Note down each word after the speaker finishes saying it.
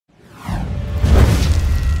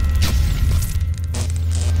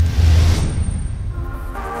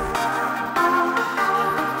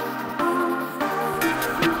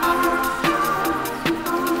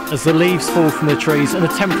As the leaves fall from the trees and the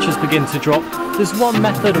temperatures begin to drop, there's one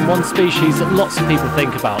method and one species that lots of people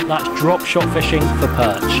think about. That's drop shot fishing for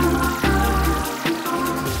perch.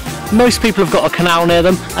 Most people have got a canal near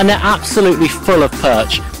them and they're absolutely full of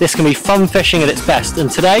perch. This can be fun fishing at its best,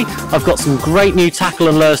 and today I've got some great new tackle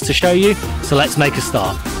and lures to show you, so let's make a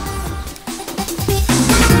start.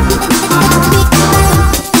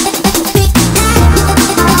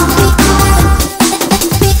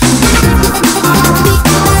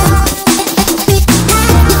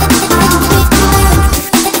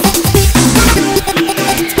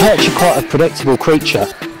 Perch are quite a predictable creature,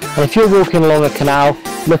 and if you're walking along a canal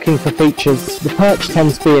looking for features, the perch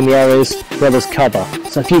tends to be in the areas where there's cover.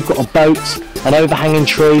 So if you've got a boat, an overhanging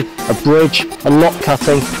tree, a bridge, a lock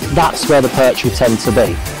cutting, that's where the perch will tend to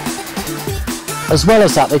be. As well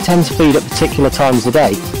as that, they tend to feed at particular times of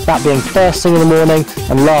day, that being first thing in the morning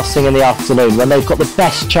and last thing in the afternoon, when they've got the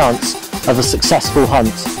best chance of a successful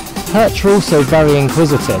hunt. Perch are also very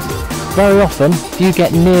inquisitive. Very often, if you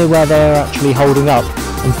get near where they're actually holding up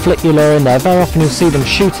and flick your lure in there, very often you'll see them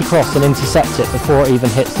shoot across and intercept it before it even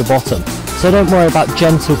hits the bottom. So don't worry about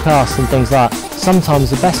gentle casts and things like that.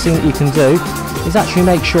 Sometimes the best thing that you can do is actually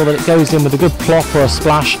make sure that it goes in with a good plop or a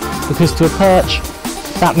splash, because to a perch,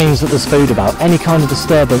 that means that there's food about. Any kind of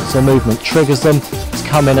disturbance or movement triggers them to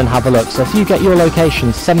come in and have a look. So if you get your location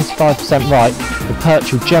 75% right, the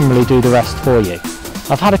perch will generally do the rest for you.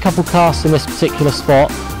 I've had a couple casts in this particular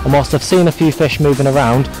spot, and whilst I've seen a few fish moving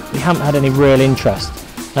around, we haven't had any real interest.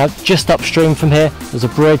 Now, just upstream from here, there's a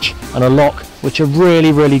bridge and a lock, which are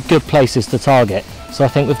really good places to target. So I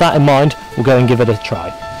think with that in mind, we'll go and give it a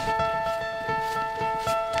try.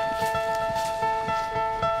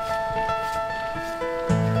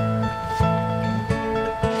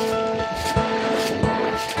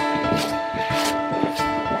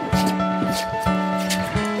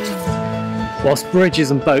 Whilst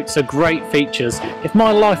bridges and boats are great features, if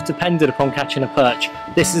my life depended upon catching a perch,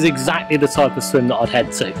 this is exactly the type of swim that I'd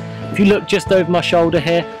head to. If you look just over my shoulder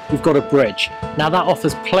here, we've got a bridge. Now that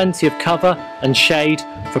offers plenty of cover and shade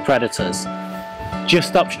for predators.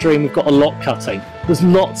 Just upstream we've got a lock cutting. There's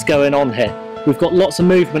lots going on here. We've got lots of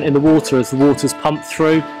movement in the water as the water's pumped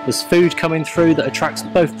through. There's food coming through that attracts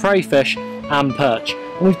both prey fish and perch.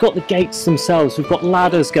 And we've got the gates themselves, we've got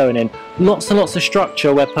ladders going in, lots and lots of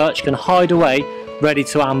structure where perch can hide away, ready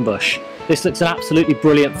to ambush. This looks an absolutely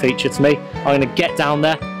brilliant feature to me. I'm going to get down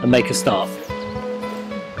there and make a start.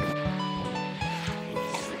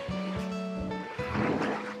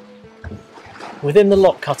 Within the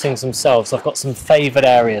lock cuttings themselves, I've got some favoured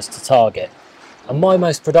areas to target. And my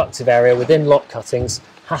most productive area within lock cuttings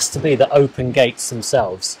has to be the open gates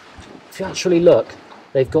themselves. If you actually look,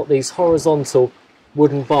 they've got these horizontal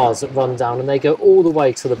wooden bars that run down and they go all the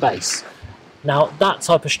way to the base. Now that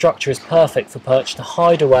type of structure is perfect for perch to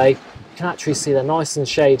hide away. You can actually see they're nice and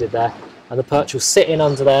shaded there, and the perch will sit in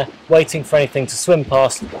under there waiting for anything to swim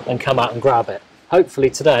past and come out and grab it. Hopefully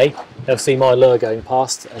today they'll see my lure going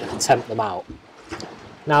past and tempt them out.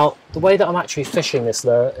 Now the way that I'm actually fishing this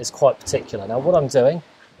lure is quite particular. Now what I'm doing,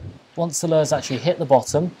 once the lure's actually hit the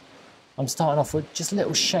bottom, I'm starting off with just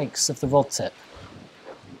little shakes of the rod tip.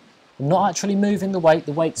 I'm not actually moving the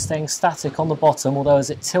weight's staying static on the bottom, although as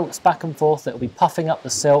it tilts back and forth it'll be puffing up the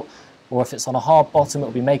silt, or if it's on a hard bottom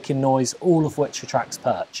it'll be making noise, all of which attracts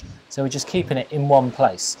perch. So we're just keeping it in one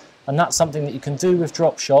place, and that's something that you can do with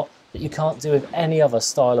drop shot that you can't do with any other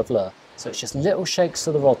style of lure. So it's just little shakes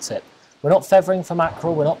to the rod tip. We're not feathering for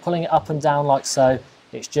mackerel, we're not pulling it up and down like so,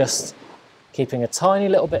 it's just keeping a tiny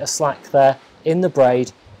little bit of slack there in the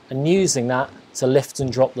braid and using that to lift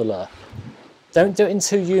and drop the lure. Don't do it in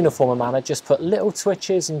too uniform a manner, just put little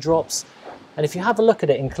twitches and drops, and if you have a look at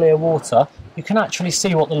it in clear water, you can actually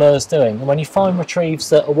see what the lure's doing, and when you find retrieves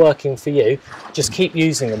that are working for you, just keep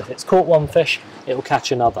using them. If it's caught one fish, it will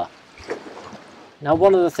catch another. Now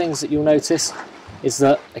one of the things that you'll notice is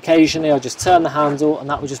that occasionally I just turn the handle and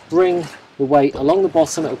that will just bring the weight along the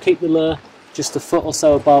bottom. It will keep the lure just a foot or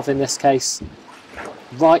so above, in this case,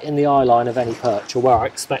 right in the eye line of any perch, or where I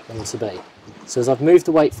expect them to be. So as I've moved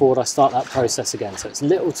the weight forward, I start that process again. So it's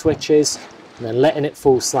little twitches and then letting it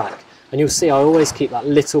fall slack. And you'll see I always keep that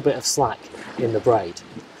little bit of slack in the braid.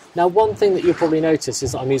 Now one thing that you'll probably notice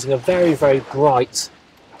is that I'm using a very bright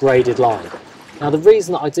braided line. Now the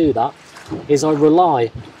reason that I do that is I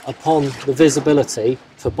rely upon the visibility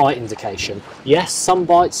for bite indication. Yes, some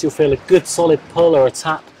bites you'll feel a good solid pull or a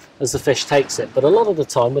tap as the fish takes it, but a lot of the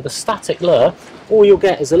time with a static lure, all you'll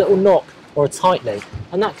get is a little knock or a tightening,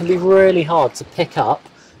 and that can be really hard to pick up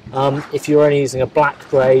if you're only using a black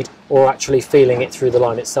braid or actually feeling it through the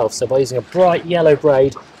line itself. So by using a bright yellow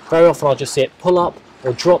braid, very often I'll just see it pull up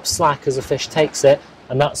or drop slack as a fish takes it,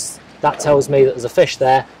 and that tells me that there's a fish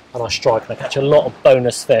there, and I strike and I catch a lot of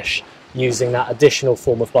bonus fish using that additional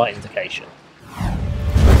form of bite indication.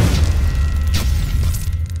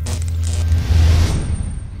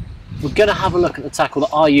 We're going to have a look at the tackle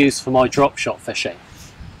that I use for my drop shot fishing.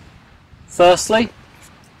 Firstly,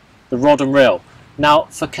 the rod and reel. Now,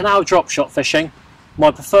 for canal drop shot fishing,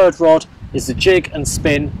 my preferred rod is the Jig and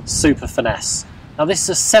Spin Super Finesse. Now, this is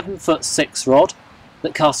a 7'6" rod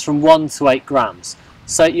that casts from 1 to 8 grams.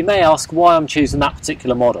 So you may ask why I'm choosing that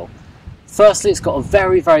particular model. Firstly, it's got a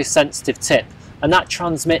very, very sensitive tip, and that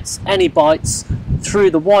transmits any bites through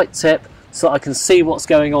the white tip so that I can see what's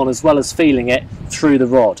going on as well as feeling it through the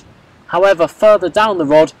rod. However, further down the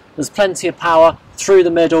rod, there's plenty of power through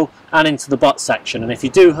the middle and into the butt section, and if you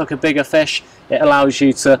do hook a bigger fish, it allows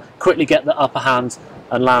you to quickly get the upper hand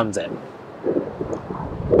and land it.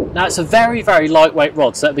 Now, it's a very, very lightweight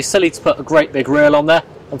rod, so it'd be silly to put a great big reel on there,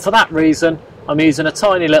 and for that reason, I'm using a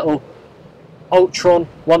tiny little Ultron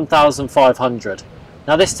 1500.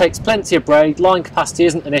 Now, this takes plenty of braid, line capacity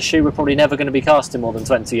isn't an issue, we're probably never going to be casting more than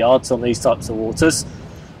 20 yards on these types of waters,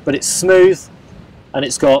 but it's smooth and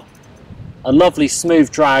it's got a lovely smooth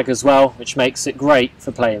drag as well, which makes it great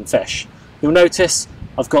for playing fish. You'll notice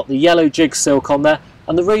I've got the yellow jig silk on there,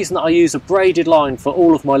 and the reason that I use a braided line for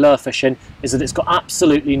all of my lure fishing is that it's got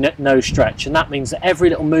absolutely no stretch, and that means that every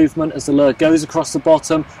little movement as the lure goes across the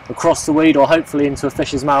bottom, across the weed, or hopefully into a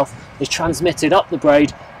fish's mouth, is transmitted up the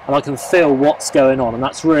braid, and I can feel what's going on, and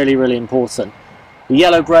that's really, really important. The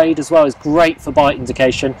yellow braid as well is great for bite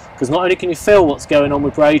indication, because not only can you feel what's going on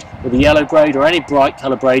with braid, with the yellow braid or any bright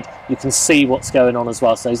colour braid, you can see what's going on as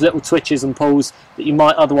well. So those little twitches and pulls that you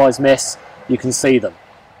might otherwise miss, you can see them.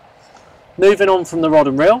 Moving on from the rod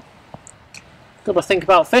and reel, got to think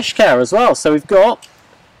about fish care as well. So we've got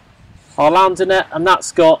our landing net, and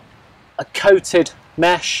that's got a coated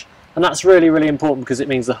mesh, and that's really, really important because it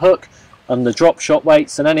means the hook and the drop shot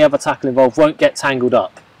weights and any other tackle involved won't get tangled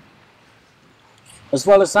up. As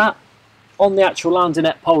well as that, on the actual landing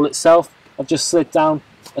net pole itself, I've just slid down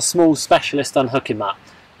a small specialist unhooking mat,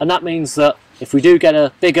 and that means that if we do get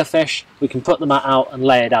a bigger fish, we can put the mat out and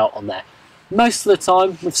lay it out on there. Most of the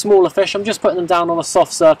time with smaller fish, I'm just putting them down on a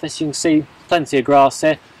soft surface. You can see plenty of grass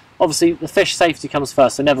here. Obviously the fish safety comes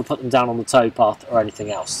first, so never put them down on the tow path or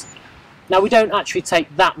anything else. Now, we don't actually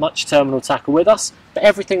take that much terminal tackle with us, but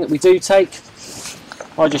everything that we do take,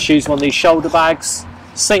 I just use one of these shoulder bags,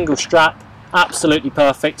 single strap, absolutely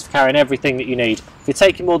perfect for carrying everything that you need. If you're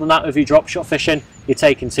taking more than that with your drop shot fishing, you're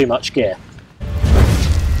taking too much gear.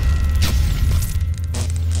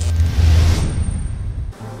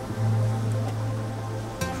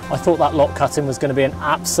 I thought that lock cutting was going to be an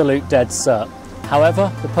absolute dead cert.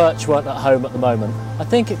 However, the perch weren't at home at the moment. I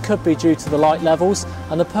think it could be due to the light levels,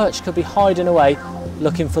 and the perch could be hiding away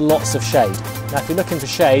looking for lots of shade. Now, if you're looking for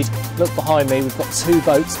shade, look behind me, we've got 2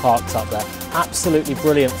 boats parked up there. Absolutely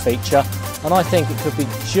brilliant feature, and I think it could be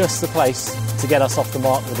just the place to get us off the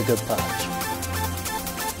mark with a good perch.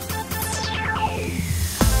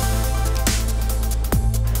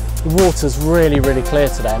 The water's really, really clear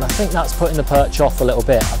today, and I think that's putting the perch off a little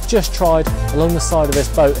bit. I've just tried along the side of this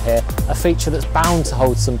boat here a feature that's bound to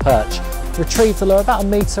hold some perch. Retrieved the lure about a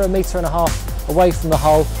metre and a half away from the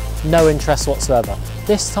hull, no interest whatsoever.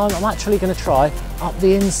 This time I'm actually going to try up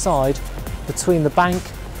the inside between the bank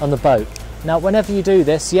and the boat. Now, whenever you do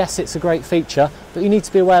this, yes, it's a great feature, but you need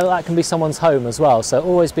to be aware that that can be someone's home as well, so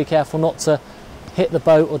always be careful not to hit the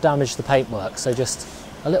boat or damage the paintwork. So just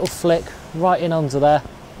a little flick right in under there,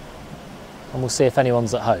 and we'll see if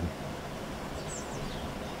anyone's at home.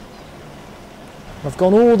 I've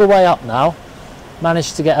gone all the way up now,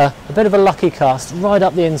 managed to get a bit of a lucky cast right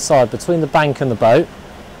up the inside between the bank and the boat.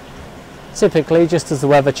 Typically just as the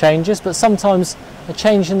weather changes, but sometimes a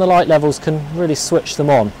change in the light levels can really switch them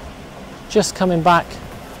on. Just coming back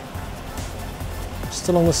just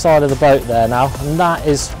along the side of the boat there now, and that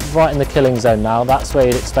is right in the killing zone now. That's where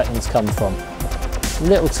you'd expect them to come from.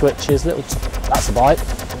 Little twitches, that's a bite.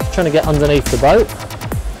 Trying to get underneath the boat.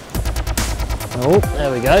 Oh,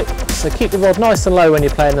 there we go. So keep the rod nice and low when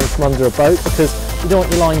you're playing them from under a boat, because you don't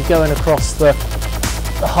want your line going across the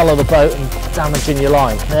hull of the boat and damaging your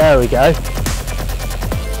line. There we go.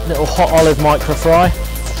 Little hot olive micro fry,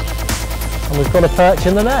 and we've got a perch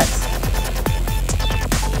in the net.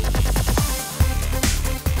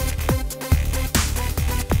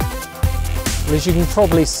 As you can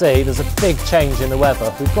probably see, there's a big change in the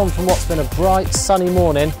weather. We've gone from what's been a bright sunny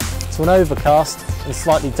morning to an overcast and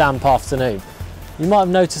slightly damp afternoon. You might have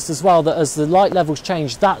noticed as well that as the light levels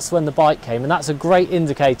changed, that's when the bite came, and that's a great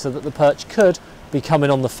indicator that the perch could be coming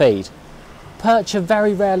on the feed. Perch are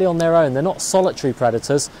very rarely on their own. They're not solitary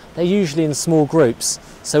predators. They're usually in small groups.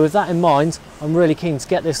 So with that in mind, I'm really keen to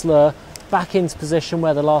get this lure back into position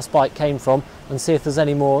where the last bite came from and see if there's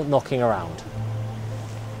any more knocking around.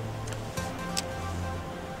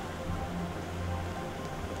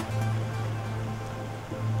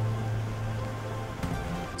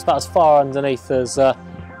 It's about as far underneath as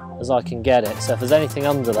I can get it. So if there's anything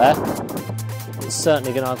under there, it's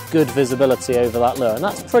certainly going to have good visibility over that lure. And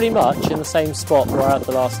that's pretty much in the same spot where I had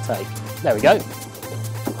the last take. There we go.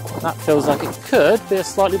 That feels like it could be a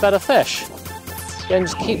slightly better fish. Again,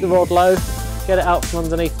 just keep the rod low, get it out from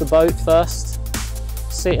underneath the boat first.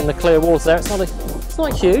 See it in the clear water there. It's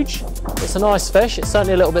not huge. It's a nice fish. It's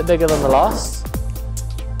certainly a little bit bigger than the last.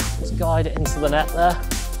 Just guide it into the net there.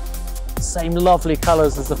 Same lovely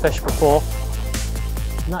colours as the fish before.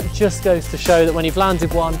 And that just goes to show that when you've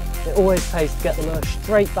landed one, it always pays to get the lure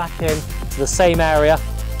straight back in to the same area,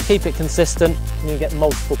 keep it consistent, and you get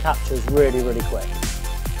multiple captures really, really quick.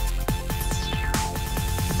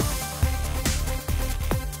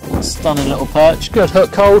 Stunning little perch, good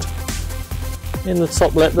hook hold in the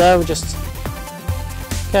top lip there. We'll just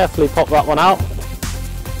carefully pop that one out.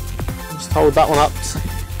 Just hold that one up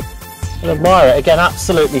and admire it. Again,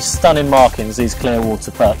 absolutely stunning markings, these clear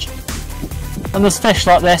water perch. And there's fish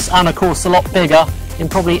like this, and of course a lot bigger, in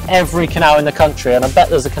probably every canal in the country, and I bet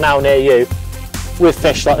there's a canal near you with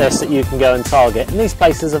fish like this that you can go and target. And these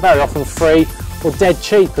places are very often free or dead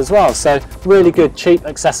cheap as well, so really good, cheap,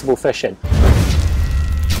 accessible fishing.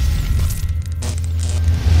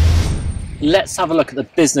 Let's have a look at the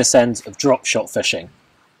business end of drop shot fishing.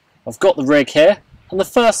 I've got the rig here, and the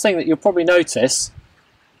first thing that you'll probably notice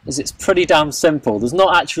is it's pretty damn simple. There's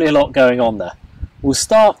not actually a lot going on there. We'll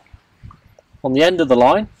start on the end of the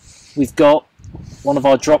line. We've got one of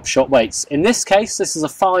our drop shot weights. In this case, this is a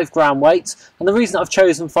 5 gram weight, and the reason I've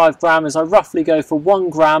chosen 5 gram is I roughly go for 1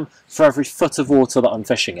 gram for every foot of water that I'm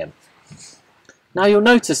fishing in. Now you'll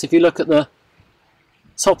notice if you look at the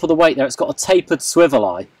top of the weight there, it's got a tapered swivel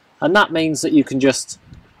eye, and that means that you can just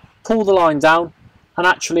pull the line down and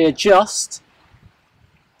actually adjust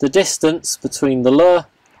the distance between the lure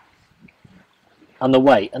and the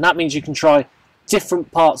weight, and that means you can try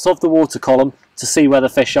different parts of the water column to see where the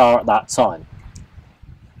fish are at that time.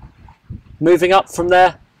 Moving up from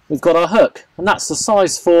there, we've got our hook, and that's the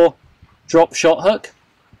size 4 drop shot hook,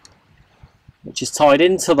 which is tied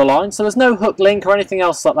into the line, so there's no hook link or anything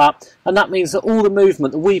else like that, and that means that all the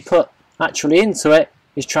movement that we put actually into it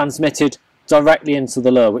is transmitted directly into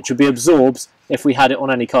the lure, which would be absorbed if we had it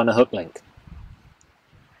on any kind of hook link.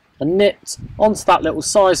 And nipped onto that little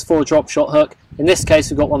size 4 drop shot hook. In this case,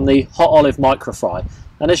 we've got one of the Hot Olive Micro Fry,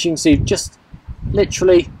 and as you can see, just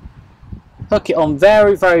literally hook it on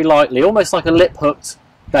very, very lightly, almost like a lip hooked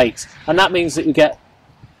bait, and that means that you get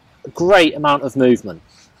a great amount of movement.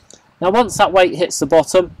 Now once that weight hits the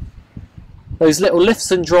bottom, those little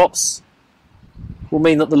lifts and drops will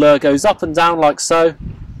mean that the lure goes up and down like so,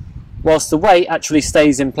 whilst the weight actually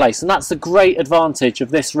stays in place. And that's the great advantage of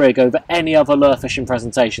this rig over any other lure fishing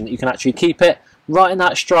presentation, that you can actually keep it right in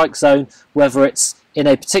that strike zone, whether it's in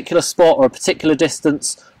a particular spot or a particular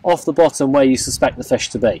distance off the bottom where you suspect the fish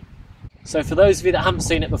to be. So for those of you that haven't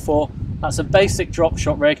seen it before, that's a basic drop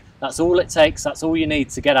shot rig. That's all it takes, that's all you need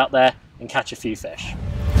to get out there and catch a few fish.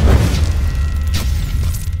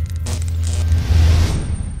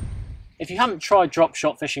 If you haven't tried drop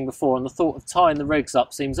shot fishing before and the thought of tying the rigs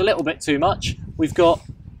up seems a little bit too much, we've got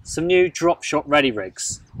some new drop shot ready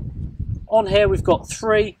rigs. On here we've got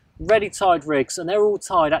 3 ready tied rigs, and they're all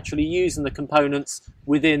tied actually using the components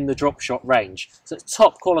within the drop shot range. So it's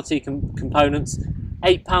top quality components,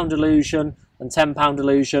 8-pound illusion and 10-pound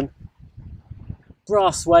illusion,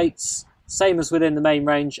 brass weights, same as within the main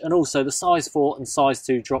range, and also the size 4 and size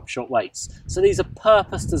 2 drop shot weights. So these are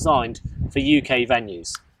purpose designed for UK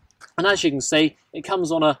venues. And as you can see, it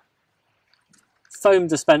comes on a foam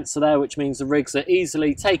dispenser there, which means the rigs are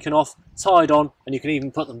easily taken off, tied on, and you can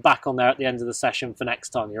even put them back on there at the end of the session for next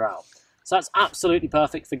time you're out. So that's absolutely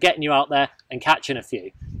perfect for getting you out there and catching a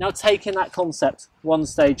few. Now taking that concept one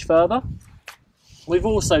stage further, we've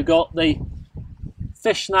also got the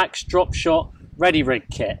Fish Snacks Drop Shot Ready Rig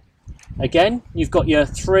Kit. Again, you've got your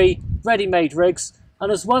 3 ready-made rigs,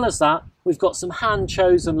 and as well as that, we've got some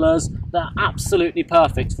hand-chosen lures that are absolutely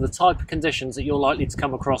perfect for the type of conditions that you're likely to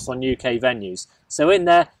come across on UK venues. So in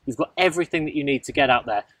there, you've got everything that you need to get out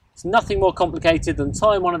there. It's nothing more complicated than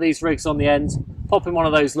tying one of these rigs on the end, popping one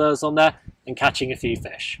of those lures on there, and catching a few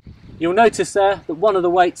fish. You'll notice there that one of the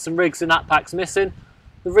weights and rigs in that pack's missing.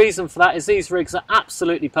 The reason for that is these rigs are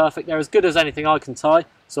absolutely perfect. They're as good as anything I can tie,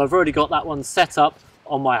 so I've already got that one set up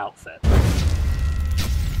on my outfit.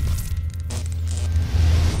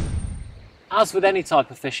 As with any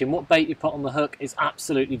type of fishing, what bait you put on the hook is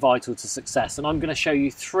absolutely vital to success, and I'm going to show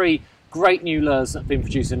you 3 great new lures that have been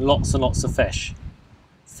producing lots and lots of fish.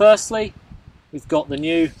 Firstly, we've got the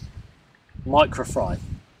new Micro Fry.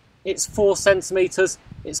 It's 4 centimetres,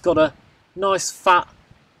 it's got a nice fat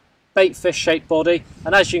bait fish shaped body,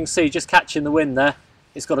 and as you can see, just catching the wind there,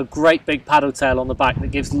 it's got a great big paddle tail on the back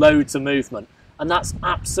that gives loads of movement, and that's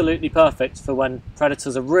absolutely perfect for when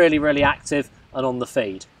predators are really active and on the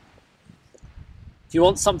feed. If you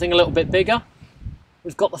want something a little bit bigger,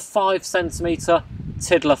 we've got the 5 centimetre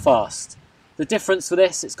Tiddler Fast. The difference with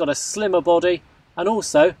this, it's got a slimmer body and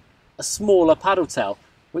also a smaller paddle tail,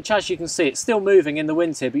 which, as you can see, it's still moving in the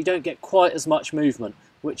wind here, but you don't get quite as much movement,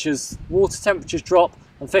 which, as water temperatures drop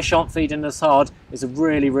and fish aren't feeding as hard, is a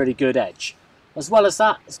really good edge. As well as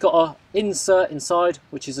that, it's got an insert inside,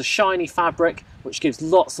 which is a shiny fabric, which gives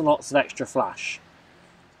lots and lots of extra flash.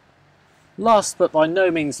 Last but by no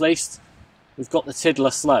means least, we've got the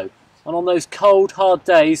Tiddler Slow. And on those cold, hard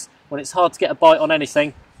days, when it's hard to get a bite on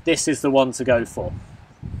anything, this is the one to go for.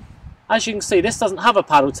 As you can see, this doesn't have a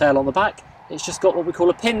paddle tail on the back, it's just got what we call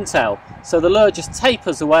a pin tail. So the lure just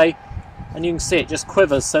tapers away, and you can see it just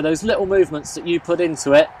quivers. So those little movements that you put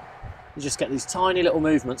into it, you just get these tiny little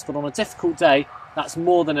movements, but on a difficult day, that's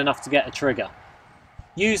more than enough to get a trigger.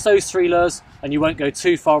 Use those 3 lures and you won't go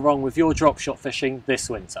too far wrong with your drop shot fishing this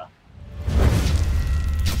winter.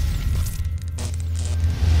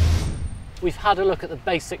 We've had a look at the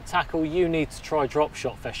basic tackle you need to try drop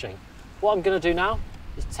shot fishing. What I'm going to do now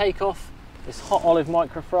is take off this hot olive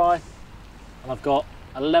Micro Fry, and I've got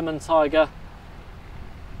a Lemon Tiger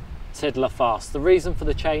Tiddler Fast. The reason for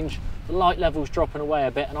the change, the light level's dropping away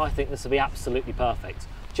a bit, and I think this will be absolutely perfect.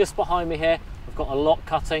 Just behind me here, I've got a lock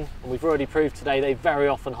cutting, and we've already proved today they very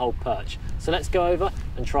often hold perch. So let's go over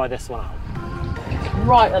and try this one out.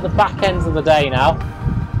 Right at the back end of the day now,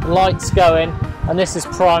 the light's going, and this is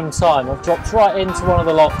prime time. I've dropped right into one of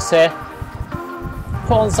the locks here,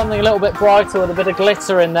 put on something a little bit brighter with a bit of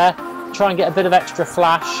glitter in there, try and get a bit of extra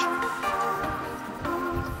flash.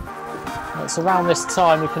 It's around this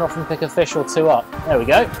time you can often pick a fish or 2 up. There we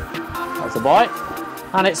go, that's a bite,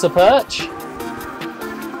 and it's a perch.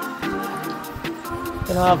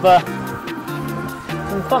 Gonna have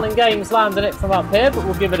some fun and games landing it from up here, but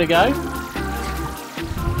we'll give it a go.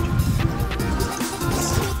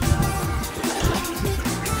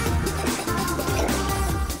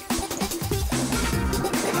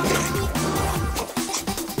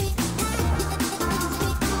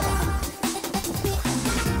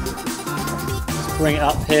 Bring it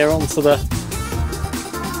up here onto the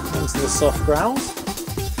soft ground.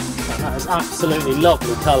 And that is absolutely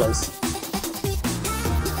lovely colours.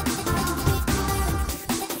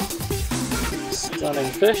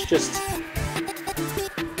 Stunning fish, just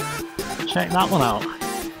check that one out.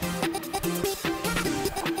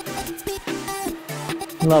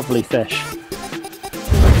 Lovely fish.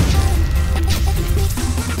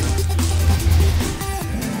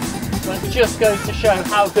 That just goes to show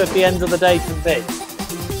how good the end of the day can be.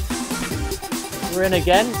 We're in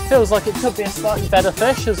again. Feels like it could be a slightly better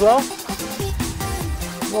fish as well.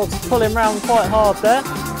 Rod's pulling round quite hard there.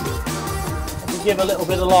 Let me give a little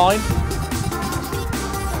bit of line.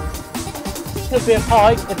 Could be a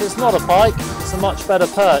pike. If it's not a pike, it's a much better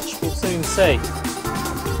perch. We'll soon see.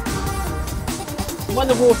 And when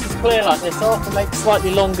the water's clear like this, I often make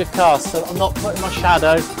slightly longer casts so I'm not putting my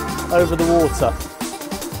shadow over the water.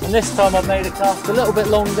 And this time I've made a cast a little bit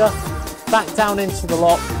longer, back down into the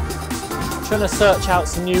lock, trying to search out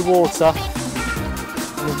some new water,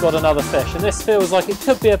 and we've got another fish. And this feels like it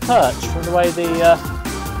could be a perch from the way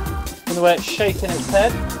it's shaking its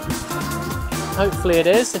head. Hopefully it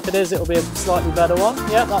is. If it is, it'll be a slightly better one.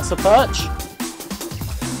 Yeah, that's a perch.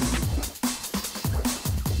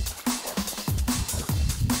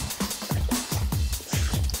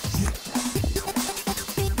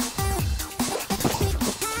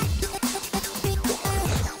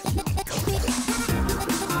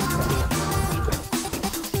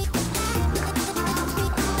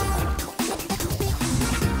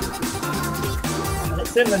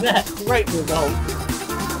 It's in the net, great result.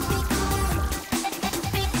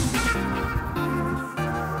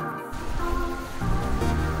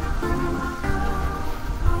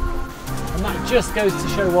 And that just goes to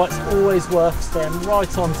show why it's always worth staying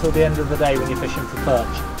right on till the end of the day when you're fishing for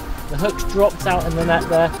perch. The hook's dropped out in the net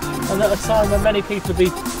there, and at a time when many people will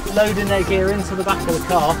be loading their gear into the back of the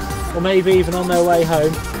car, or maybe even on their way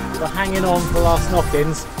home, but hanging on for the last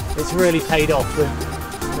knock-ins, it's really paid off with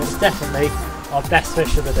what's definitely our best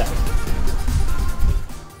fish of the day.